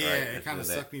match of that. Yeah, right? it kind of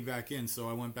sucked me back in, so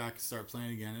I went back and started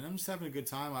playing again, and I'm just having a good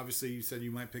time. Obviously, you said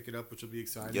you might pick it up, which will be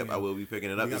exciting. Yep, I will be picking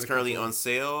it up. It's currently on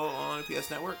sale on PS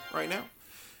Network right now,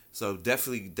 so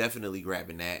definitely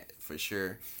grabbing that for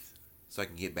sure, so I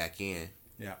can get back in.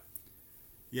 Yeah.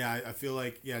 Yeah, I feel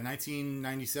like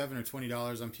 $19.97 or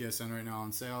 $20 on PSN right now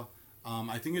on sale.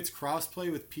 I think it's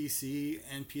crossplay with PC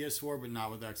and PS4, but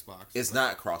not with Xbox. It's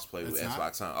not crossplay with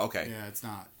Xbox, huh? Okay. Yeah, it's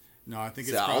not. No, I think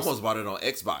it's. I almost bought it on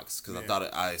Xbox because I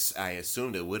thought I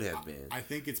assumed it would have been. I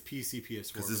think it's PC,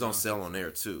 PS4 because it's on sale on there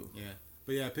too. Yeah,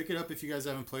 but yeah, pick it up if you guys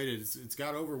haven't played it. It's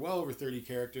got well over 30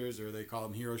 characters, or they call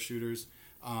them hero shooters.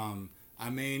 I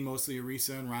main mostly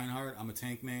Orisa and Reinhardt. I'm a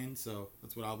tank main, so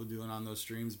that's what I'll be doing on those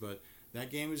streams. But that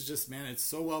game is just, man, it's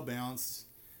so well balanced.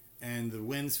 And the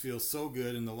wins feel so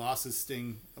good, and the losses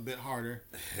sting a bit harder.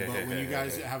 But when you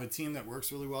guys have a team that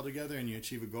works really well together and you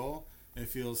achieve a goal, it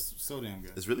feels so damn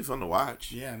good. It's really fun to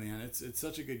watch. Yeah, man, it's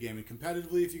such a good game. And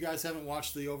competitively, if you guys haven't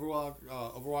watched the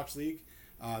Overwatch League,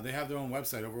 they have their own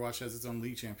website. Overwatch has its own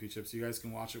league championship, so you guys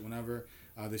can watch it whenever.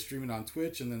 They stream it on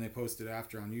Twitch, and then they post it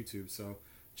after on YouTube. So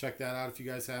check that out if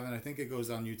you guys haven't. I think it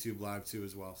goes on YouTube Live too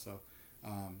as well. So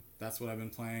that's what I've been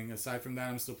playing. Aside from that,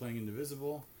 I'm still playing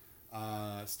Indivisible.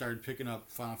 Started picking up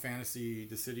Final Fantasy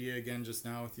Dissidia again just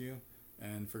now with you,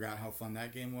 and forgot how fun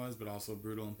that game was, but also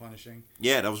brutal and punishing.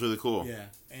 Yeah, that was really cool. Yeah,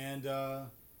 and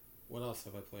what else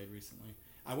have I played recently?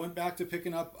 I went back to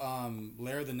picking up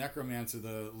Lair the Necromancer,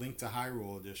 the Link to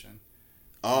Hyrule edition.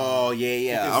 Oh,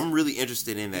 yeah. Because, I'm really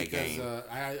interested in that game.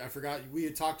 I forgot, we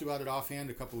had talked about it offhand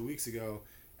a couple of weeks ago,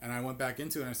 and I went back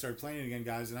into it and I started playing it again,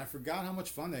 guys, and I forgot how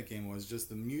much fun that game was. Just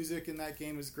the music in that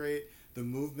game is great. The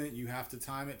movement, you have to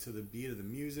time it to the beat of the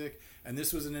music. And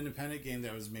this was an independent game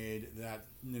that was made that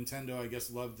Nintendo, I guess,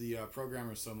 loved the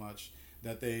programmers so much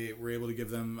that they were able to give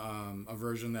them a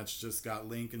version that's just got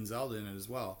Link and Zelda in it as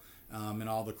well. And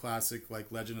all the classic,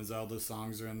 Legend of Zelda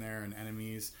songs are in there, and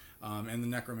enemies, and the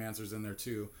Necromancer's in there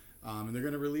too. And they're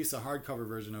going to release a hardcover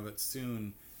version of it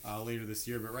soon, later this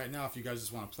year. But right now, if you guys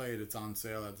just want to play it, it's on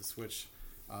sale at the Switch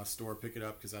store. Pick it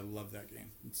up because I love that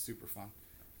game. It's super fun.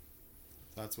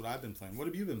 That's what I've been playing. What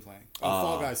have you been playing?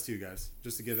 Fall Guys too, guys.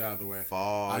 Just to get it out of the way.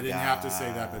 I didn't have to say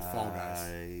that, but Fall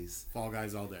Guys. Fall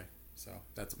Guys all day. So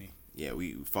that's me. Yeah,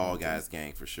 we Fall Guys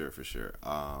gang for sure.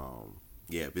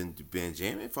 Yeah, been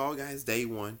jamming Fall Guys day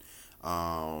one.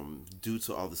 Due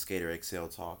to all the Skater XL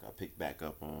talk, I picked back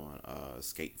up on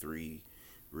Skate 3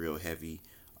 real heavy.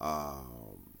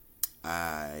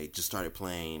 I just started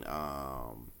playing.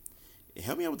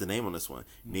 Help me out with the name on this one.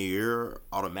 Nier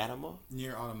Automata.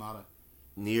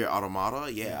 Nier Automata,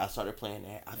 yeah, I started playing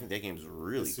that. I think that game is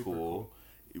really cool.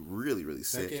 Really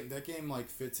sick. That game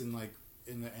fits in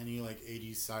any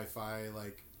 80s sci-fi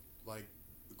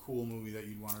cool movie that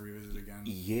you'd want to revisit again.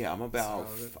 Yeah, I'm about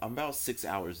 6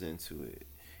 hours into it,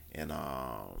 and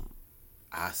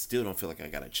I still don't feel like I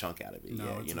got a chunk out of it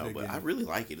yet, but game. I really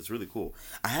like it. It's really cool.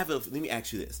 Let me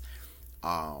ask you this.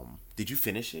 Did you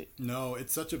finish it? No,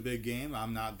 it's such a big game.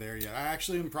 I'm not there yet. I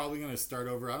actually am probably going to start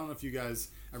over. I don't know if you guys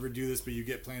ever do this, but you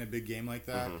get playing a big game like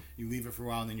that. Mm-hmm. You leave it for a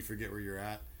while and then you forget where you're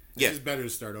at. It's just better to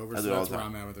start over. So that's where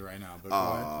I'm at with it right now. But go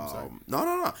ahead. I'm sorry.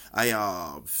 No.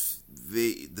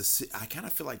 I kind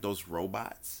of feel like those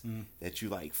robots that you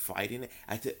fight in it.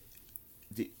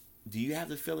 Do you have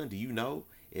the feeling? Do you know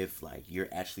if you're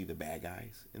actually the bad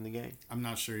guys in the game? I'm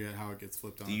not sure yet how it gets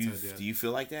flipped on its head yet. Do you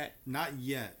feel like that? Not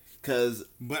yet.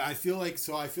 But I feel like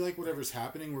whatever's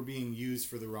happening, we're being used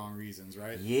for the wrong reasons,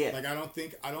 right? Yeah. I don't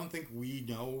think we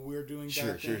know we're doing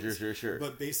bad things. Sure.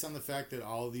 But based on the fact that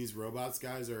all of these robots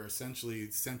guys are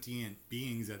essentially sentient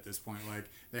beings at this point,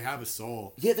 they have a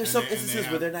soul. Yeah, there's some instances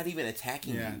where they're not even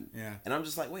attacking you. Yeah. And I'm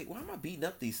just like, wait, why am I beating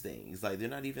up these things? They're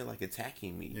not even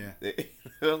attacking me. Yeah.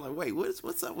 I'm like, wait,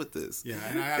 what's up with this? Yeah,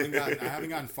 and I haven't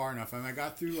gotten far enough. I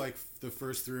got through the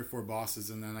first 3 or 4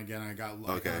 bosses, and then again I got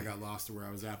lost to where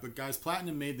I was at. But guys,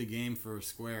 Platinum made the game for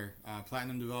Square.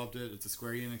 Platinum developed it. It's a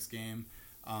Square Enix game.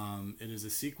 It is a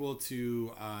sequel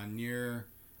to Nier,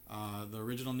 the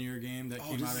original Nier game that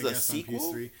came out, I guess, on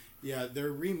PS3. Yeah,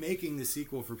 they're remaking the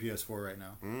sequel for PS4 right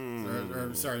now.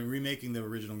 Remaking the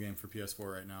original game for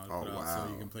PS4 right now. So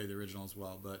you can play the original as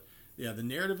well. But yeah, the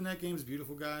narrative in that game is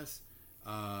beautiful, guys.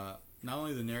 Not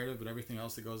only the narrative, but everything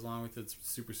else that goes along with it's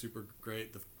super, super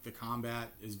great. The combat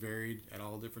is varied at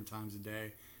all different times of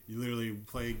day. You literally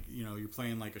play, you're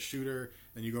playing a shooter,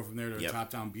 then you go from there to a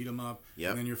top-down beat-em-up,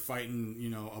 and then you're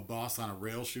fighting, a boss on a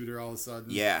rail shooter all of a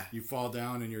sudden. Yeah. You fall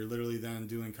down, and you're literally then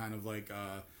doing kind of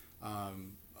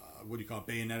what do you call it,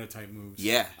 Bayonetta type moves.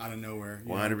 Yeah. Out of nowhere.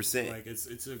 100%. Like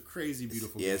it's a crazy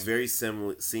beautiful Yeah, game. it's very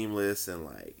seamless and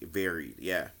like varied.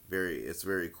 Yeah, it's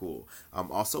very cool.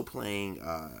 I'm also playing.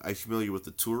 Are you familiar with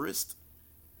The Tourist?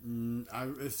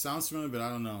 It sounds familiar, but I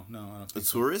don't know. No, I don't think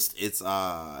The Tourist. It's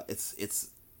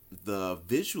the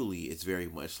visually it's very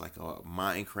much like a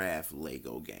Minecraft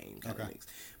Lego game kind of mix,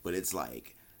 but it's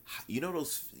like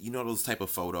those type of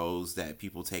photos that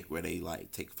people take where they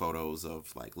like take photos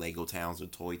of like Lego towns or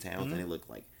toy towns and they look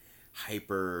like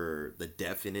hyper the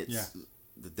definitions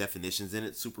in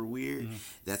it super weird.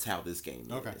 That's how this game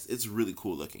is. It's really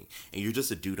cool looking, and you're just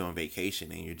a dude on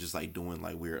vacation and you're just like doing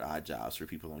like weird odd jobs for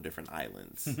people on different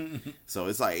islands. So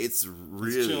it's like it's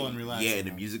really chill and relaxing, yeah, and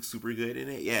the music's super good in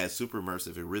it. Yeah, it's super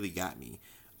immersive. It really got me.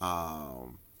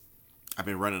 I've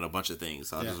been running a bunch of things,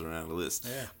 so I'll just run down the list.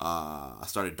 I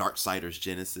started Darksiders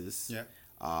Genesis,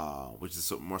 which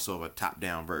is more so of a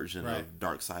top-down version of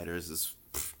Darksiders.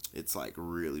 It's like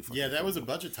really fun. Yeah, that was a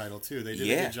budget title too. They did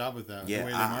a good job with that. Yeah, the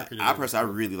way they marketed I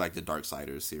really like the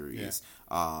Darksiders series.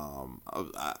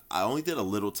 I only did a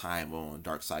little time on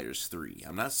Darksiders 3.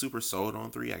 I'm not super sold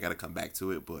on 3. I got to come back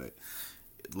to it, but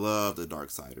love the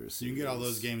Darksiders series. You can get all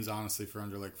those games honestly for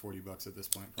under like $40 at this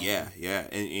point. Probably. Yeah,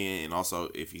 and also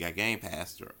if you got Game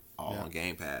Pass, they're all on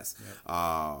Game Pass.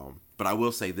 But I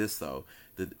will say this though,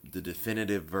 the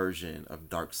definitive version of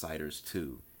Darksiders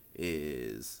 2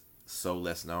 is so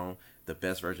less known. The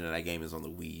best version of that game is on the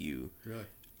Wii U. Really?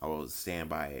 I will stand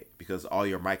by it because all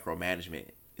your micromanagement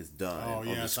is done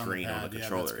on the screen on the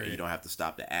controller, and you don't have to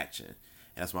stop the action.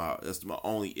 And that's my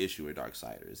only issue with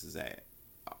Darksiders is that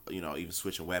even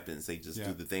switching weapons, they just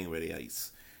do the thing where they like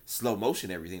slow motion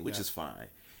everything, which is fine.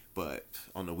 But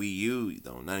on the Wii U,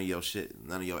 none of your shit,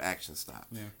 none of your action stop.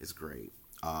 Yeah. It's great.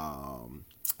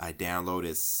 I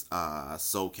downloaded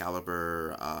Soul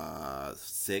Calibur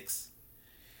 6.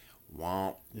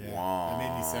 Womp womp. That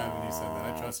made me sad when you said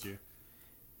that. I trust you.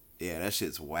 Yeah, that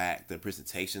shit's whack. The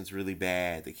presentation's really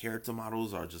bad. The character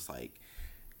models are just like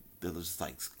they're just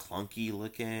like clunky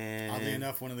looking. Oddly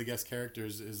enough, one of the guest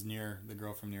characters is the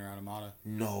girl from Nier Automata.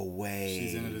 No way.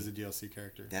 She's in it as a DLC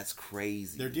character. That's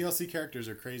crazy. Their DLC characters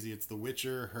are crazy. It's The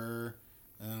Witcher, her,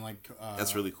 and then like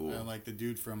that's really cool. And like the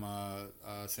dude from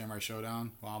Samurai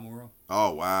Showdown, Wamuro.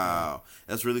 Oh wow,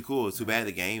 that's really cool. It's too bad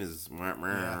the game is. Yeah,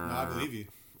 no, I believe you.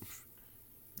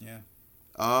 Yeah.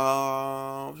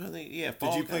 I'm trying to think. Yeah.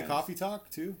 Did you play Coffee Talk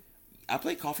too? I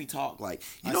played Coffee Talk. Like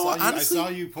I saw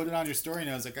you put it on your story, and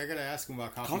I was like, I gotta ask him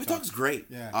about Coffee Talk. Coffee Talk's great.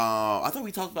 Yeah. I thought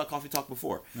we talked about Coffee Talk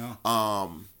before. No.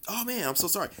 Oh man, I'm so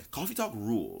sorry. Coffee Talk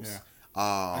rules. Yeah.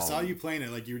 I saw you playing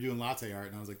it like you were doing latte art,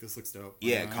 and I was like, "This looks dope."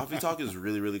 Yeah, Coffee Talk is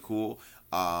really, really cool.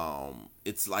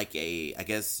 It's like I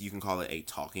guess you can call it a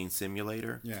talking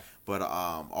simulator. Yeah. But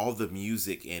all the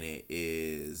music in it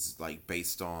is like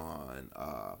based on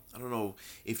I don't know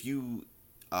if you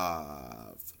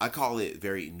I call it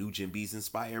very Nugent Bees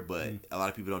inspired, but a lot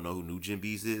of people don't know who Nugent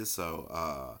Bees is.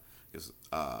 So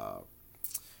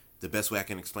the best way I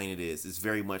can explain it is it's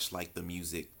very much like the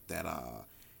music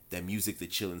that music the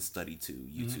Chill and Study to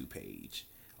YouTube page.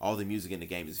 All the music in the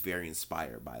game is very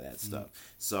inspired by that stuff.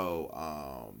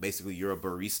 So basically, you're a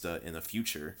barista in the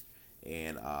future,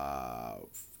 and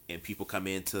people come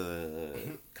into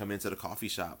the coffee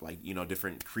shop, like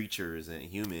different creatures and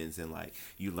humans, and like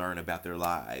you learn about their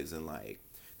lives, and like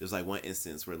there's like one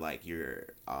instance where like you're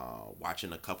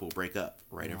watching a couple break up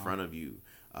right in front of you.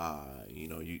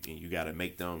 You got to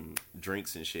make them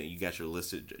drinks and shit. You got your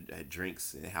list of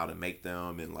drinks and how to make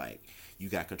them, and like you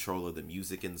got control of the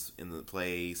music in the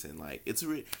place, and like it's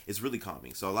really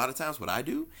calming. So a lot of times, what I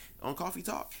do on Coffee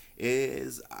Talk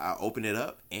is I open it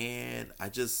up and I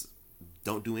just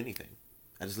don't do anything.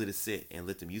 I just let it sit and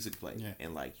let the music play,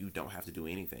 and like you don't have to do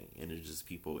anything, and it's just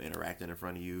people interacting in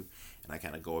front of you, and I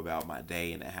kind of go about my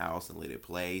day in the house and let it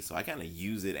play. So I kind of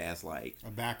use it as like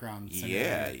a background.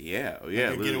 Yeah. Get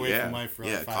away from life for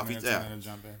like 5 minutes and then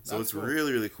jump in. So it's cool.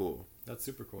 Really, really cool. That's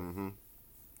super cool. Mm-hmm.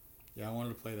 Yeah, I wanted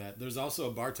to play that. There's also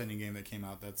a bartending game that came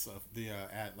out that's the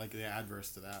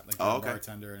adverse to that. Like you're a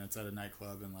bartender and it's at a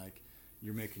nightclub and like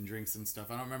you're making drinks and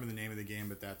stuff. I don't remember the name of the game,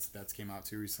 but that's came out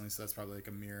too recently. So that's probably like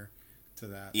a mirror to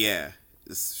that. Yeah,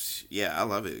 I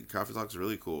love it. Coffee Talk's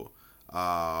really cool.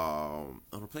 On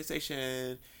the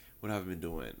PlayStation, what have I been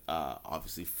doing?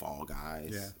 Obviously Fall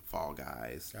Guys. Yeah. Fall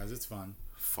Guys. Guys, it's fun.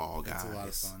 Fall Guys. It's a lot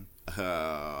of fun.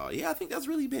 I think that's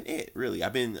really been it. Really,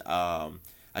 I've been.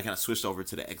 I kind of switched over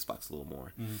to the Xbox a little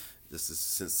more. Mm-hmm. This is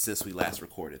since we last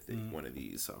recorded one of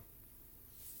these. So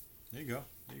there you go.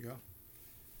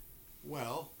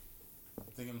 Well,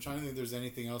 I'm trying to think if there's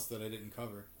anything else that I didn't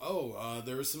cover.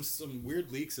 There was some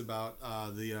weird leaks about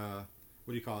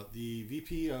what do you call it? The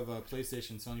VP of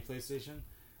PlayStation, Sony PlayStation.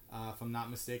 If I'm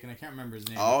not mistaken, I can't remember his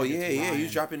name. Oh yeah, he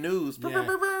was dropping news.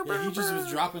 Yeah, he just was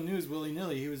dropping news willy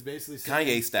nilly. He was basically saying,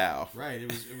 Kanye style. Right.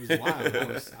 It was wild.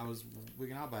 I was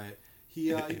wigging out by it.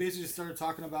 He basically just started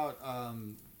talking about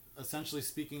essentially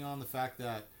speaking on the fact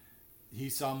that he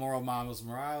saw Miles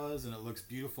Morales and it looks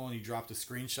beautiful, and he dropped a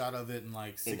screenshot of it in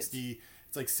like 60.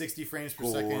 It's like 60 frames per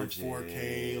second,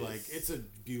 4K. Like, it's a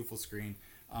beautiful screen.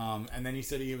 And then he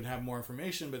said he would have more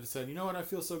information, but he said, you know what, I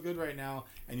feel so good right now.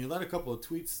 And you let a couple of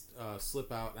tweets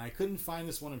slip out. And I couldn't find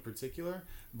this one in particular,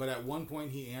 but at one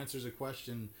point he answers a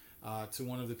question to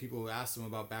one of the people who asked him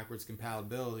about backwards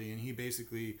compatibility. And he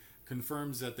basically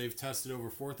confirms that they've tested over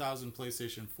 4,000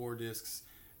 PlayStation 4 discs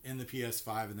in the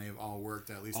PS5, and they've all worked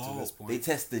at least to this point. They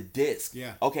test the disc.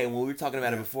 Yeah. Okay, when we were talking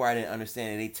about it before, I didn't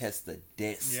understand it. They test the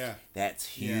disc. Yeah. That's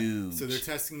huge. Yeah. So they're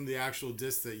testing the actual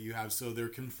disc that you have. So they're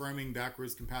confirming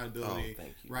backwards compatibility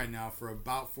right now for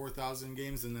about 4,000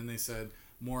 games, and then they said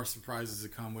more surprises to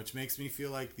come, which makes me feel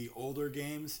like the older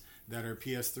games that are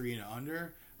PS3 and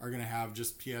under are going to have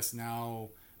just PS Now,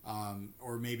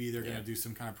 or maybe they're going to do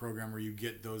some kind of program where you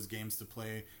get those games to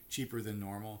play cheaper than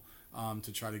normal.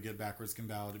 To try to get backwards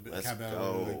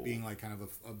compatibility, being like kind of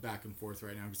a back and forth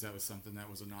right now, because that was something that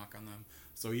was a knock on them.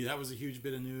 So that was a huge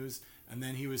bit of news. And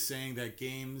then he was saying that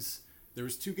there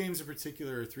was 2 games in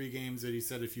particular, or 3 games that he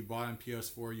said if you bought on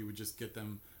PS4, you would just get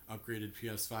them upgraded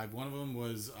PS5. One of them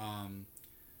was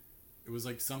it was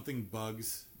like something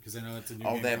Bugs, because I know that's a new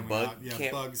game that bug out.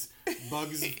 Yeah,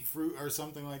 Bugs Fruit or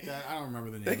something like that. I don't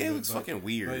remember the name. That game looks fucking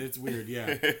weird. But it's weird,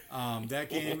 yeah. That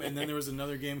game, and then there was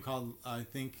another game called I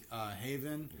think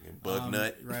Haven. Bug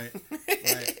Nut. Right.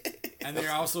 And there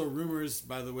are also rumors,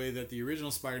 by the way, that the original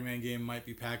Spider-Man game might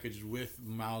be packaged with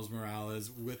Miles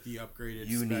Morales with the upgraded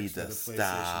specs for the PlayStation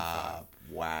 5.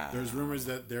 Wow. There's rumors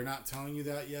that they're not telling you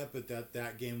that yet, but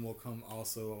that game will come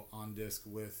also on disc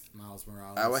with Miles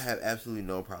Morales. I would have absolutely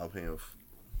no problem paying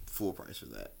full price for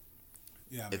that.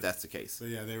 Yeah, if that's the case. So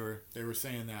yeah, they were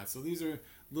saying that. So these are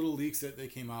little leaks that they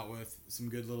came out with, some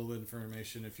good little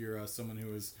information if you're someone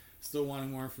who is still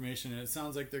wanting more information. And it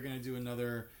sounds like they're going to do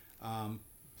another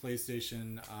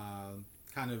PlayStation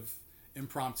kind of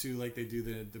impromptu, like they do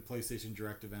the PlayStation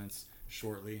Direct events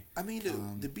shortly. I mean,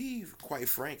 to be quite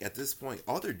frank, at this point,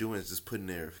 all they're doing is just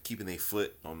keeping their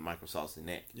foot on Microsoft's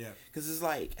neck. Yeah, because it's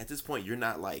like at this point, you're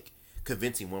not like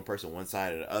convincing one person one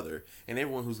side or the other, and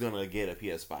everyone who's gonna get a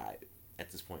PS5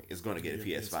 at this point is gonna get a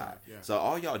PS5. Yeah. So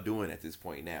all y'all doing at this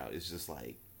point now is just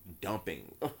like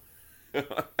dumping.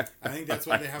 I think that's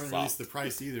why they haven't released the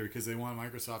price either, because they want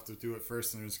Microsoft to do it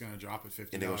first, and they're just gonna drop it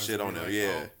 $50. And they're gonna shit on them,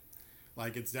 yeah.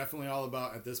 Like, it's definitely all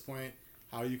about at this point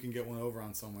how you can get one over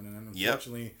on someone, and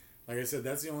unfortunately, like I said,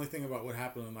 that's the only thing about what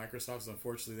happened with Microsoft is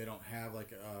unfortunately they don't have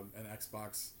like an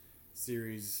Xbox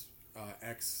Series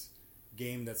X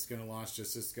game that's going to launch.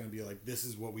 Just going to be like, this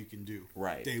is what we can do.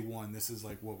 Right. Day one, this is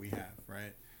like what we have.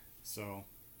 Right. So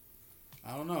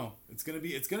I don't know. It's gonna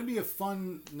be a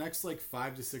fun next like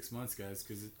 5 to 6 months, guys,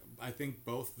 because I think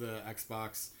both the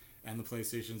Xbox and the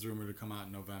PlayStation's rumored to come out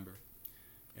in November.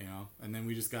 You know, and then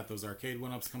we just got those arcade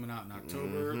one-ups coming out in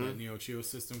October. Mm-hmm. That Neo Geo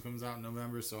system comes out in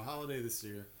November. So holiday this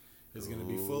year is going to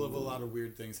be full of a lot of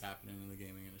weird things happening in the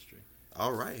gaming industry.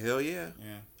 All right, hell yeah.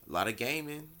 Yeah. A lot of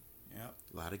gaming. Yep.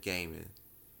 A lot of gaming.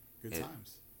 Good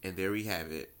times. And there we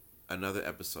have it. Another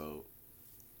episode.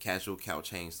 Casual Couch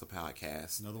Hangs, the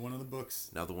podcast. Another one in the books.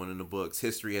 Another one in the books.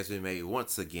 History has been made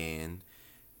once again.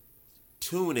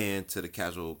 Tune in to the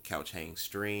Casual Couch Hangs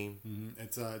stream. Mm-hmm.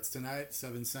 It's tonight,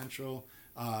 7 Central.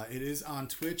 It is on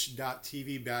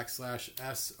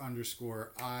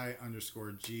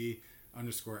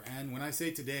twitch.tv/S_I_G_N. When I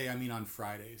say today, I mean on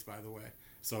Fridays, by the way.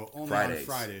 So only Fridays. On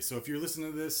Fridays. So if you're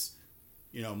listening to this,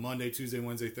 you know, Monday, Tuesday,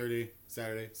 Wednesday, Thursday,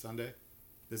 Saturday, Sunday,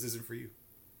 this isn't for you.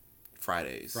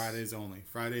 Fridays only.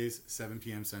 Fridays, 7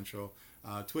 p.m. Central.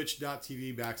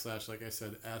 Twitch.tv/ like I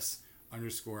said,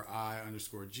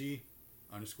 S_I_G_N.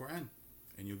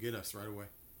 And you'll get us right away.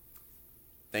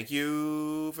 Thank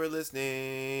you for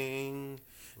listening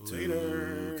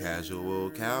to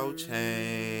Casual Couch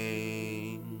Hang.